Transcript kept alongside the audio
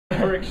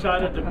very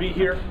excited to be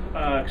here.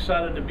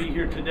 Excited to be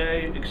here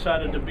today.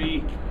 Excited to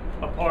be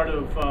a part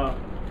of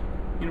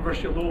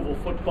University of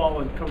Louisville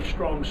football and Coach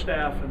Strong's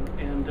staff.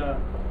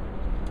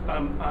 I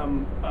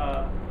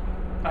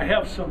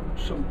have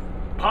some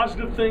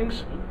positive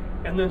things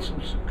and then some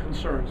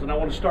concerns. And I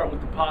want to start with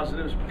the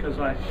positives because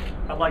I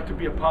like to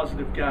be a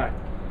positive guy.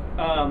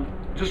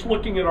 Just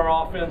looking at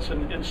our offense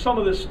and some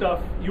of this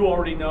stuff you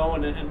already know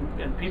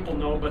and people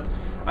know, but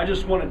I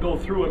just want to go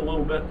through it a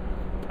little bit.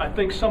 I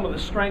think some of the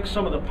strengths,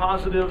 some of the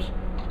positives.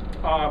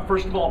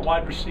 First of all,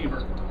 wide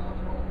receiver.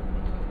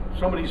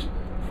 Somebody's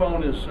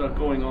phone is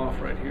going off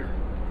right here.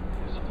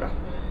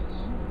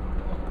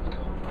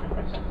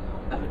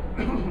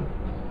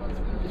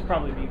 It's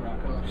probably me,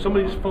 Rocco.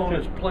 Somebody's phone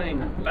is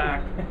playing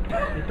back.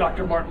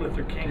 Dr. Martin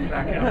Luther King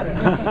back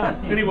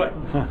out. Anyway,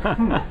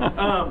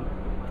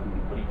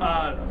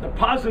 the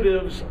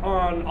positives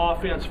on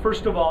offense.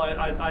 First of all,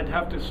 I'd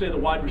have to say the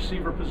wide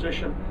receiver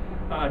position.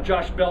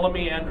 Josh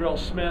Bellamy, Andrell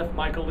Smith,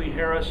 Michael Lee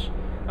Harris.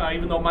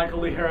 Even though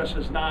Michael Lee Harris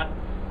has not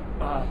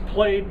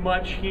played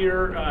much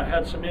here,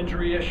 had some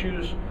injury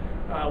issues,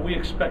 we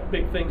expect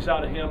big things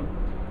out of him.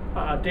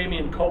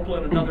 Damian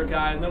Copeland, another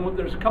guy, and then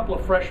there's a couple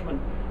of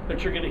freshmen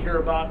that you're going to hear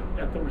about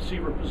at the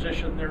receiver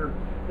position.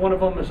 One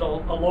of them is a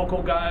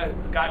local guy,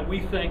 a guy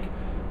we think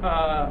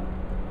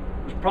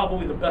was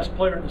probably the best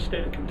player in the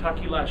state of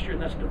Kentucky last year,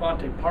 and that's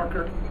Devontae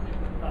Parker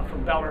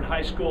from Ballard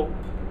High School.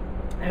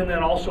 And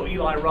then also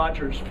Eli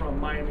Rogers from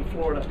Miami,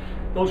 Florida.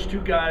 Those two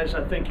guys,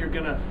 I think you're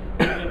gonna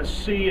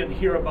see and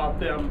hear about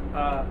them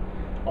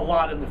a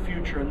lot in the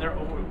future, and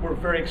we're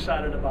very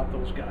excited about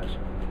those guys.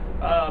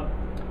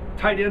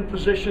 Tight end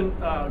position,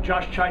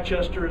 Josh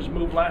Chichester has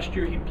moved last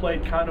year. He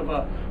played kind of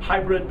a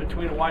hybrid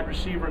between a wide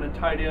receiver and a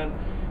tight end.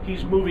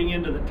 He's moving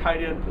into the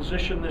tight end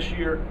position this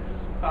year,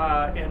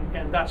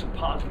 and that's a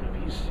positive.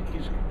 He's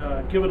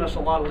given us a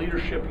lot of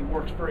leadership. He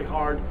works very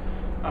hard.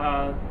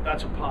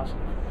 That's a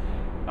positive.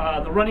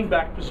 The running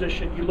back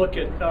position, you look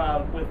at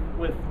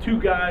with two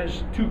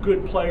guys, two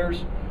good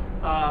players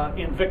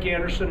in Vic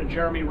Anderson and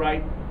Jeremy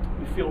Wright.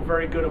 We feel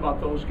very good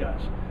about those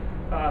guys.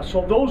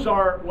 So those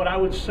are what I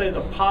would say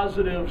the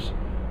positives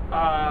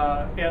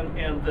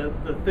and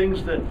the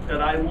things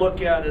that I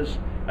look at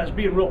as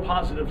being real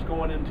positives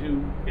going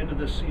into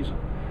this season.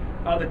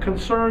 The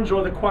concerns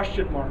or the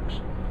question marks.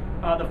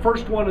 The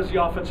first one is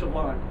the offensive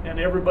line, and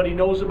everybody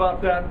knows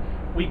about that.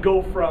 We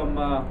go from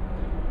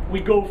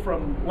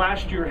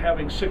last year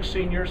having 6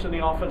 seniors in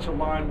the offensive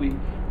line.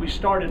 We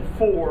started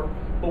 4,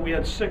 but we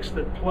had 6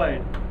 that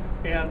played.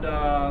 And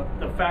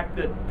the fact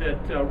that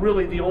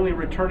really the only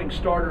returning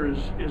starter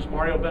is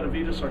Mario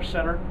Benavides, our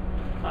center.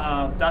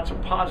 That's a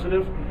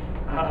positive,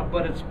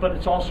 but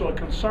it's also a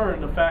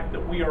concern, the fact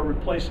that we are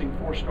replacing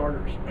 4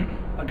 starters.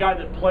 A guy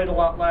that played a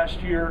lot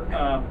last year,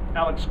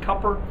 Alex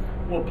Cupper,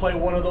 will play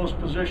one of those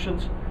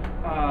positions.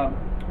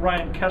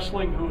 Ryan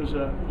Kessling, who is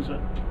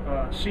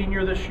a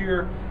senior this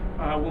year,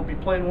 will be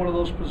playing one of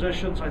those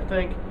positions, I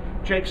think.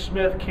 Jake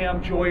Smith,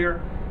 Cam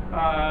Joyer,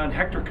 and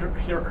Hector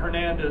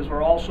Hernandez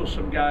are also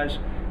some guys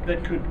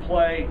that could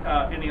play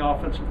in the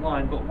offensive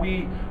line. But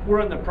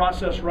we're in the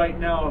process right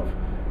now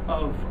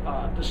of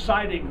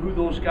deciding who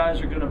those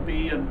guys are going to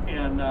be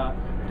and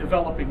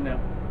developing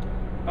them.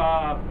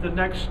 The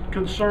next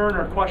concern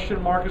or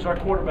question mark is our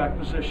quarterback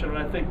position, and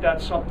I think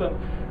that's something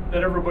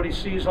that everybody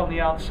sees on the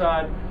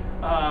outside.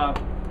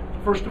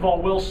 First of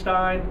all, Will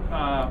Stein,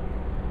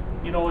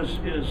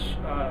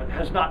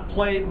 has not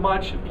played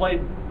much.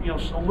 Played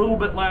a little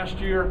bit last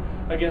year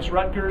against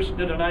Rutgers.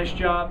 Did a nice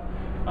job.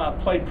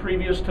 Played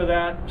previous to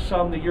that,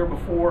 some the year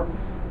before,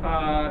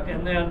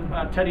 and then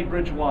Teddy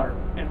Bridgewater.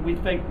 And we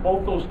think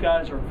both those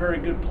guys are very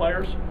good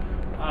players.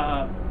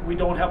 We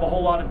don't have a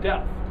whole lot of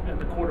depth at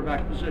the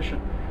quarterback position.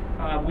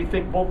 We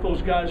think both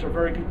those guys are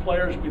very good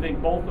players. We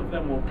think both of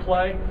them will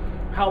play.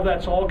 How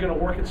that's all going to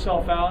work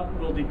itself out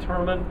will be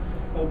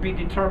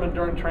determined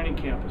during training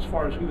camp as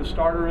far as who the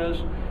starter is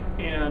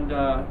and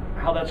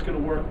how that's going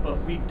to work.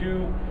 But we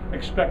do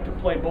expect to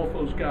play both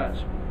those guys.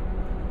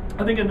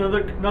 I think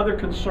another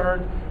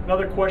concern,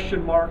 another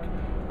question mark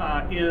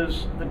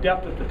is the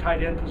depth at the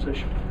tight end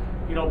position.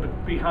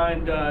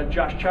 Behind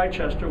Josh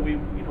Chichester,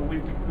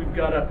 we've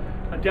got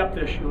a depth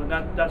issue, and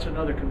that's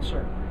another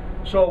concern.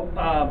 So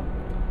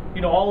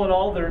all in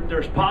all,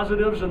 there's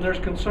positives and there's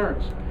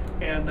concerns.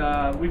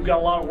 And we've got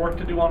a lot of work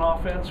to do on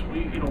offense.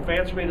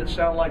 Vance made it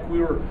sound like we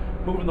were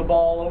moving the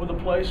ball all over the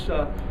place.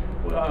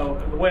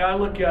 The way I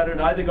look at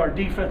it, I think our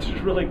defense is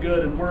really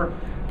good, and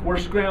we're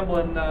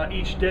scrambling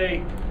each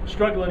day,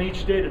 struggling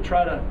each day to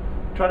try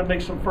to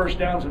make some first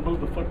downs and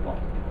move the football.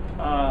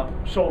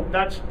 So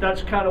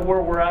that's kind of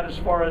where we're at as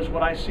far as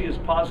what I see as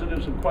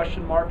positives and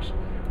question marks.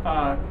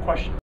 Questions.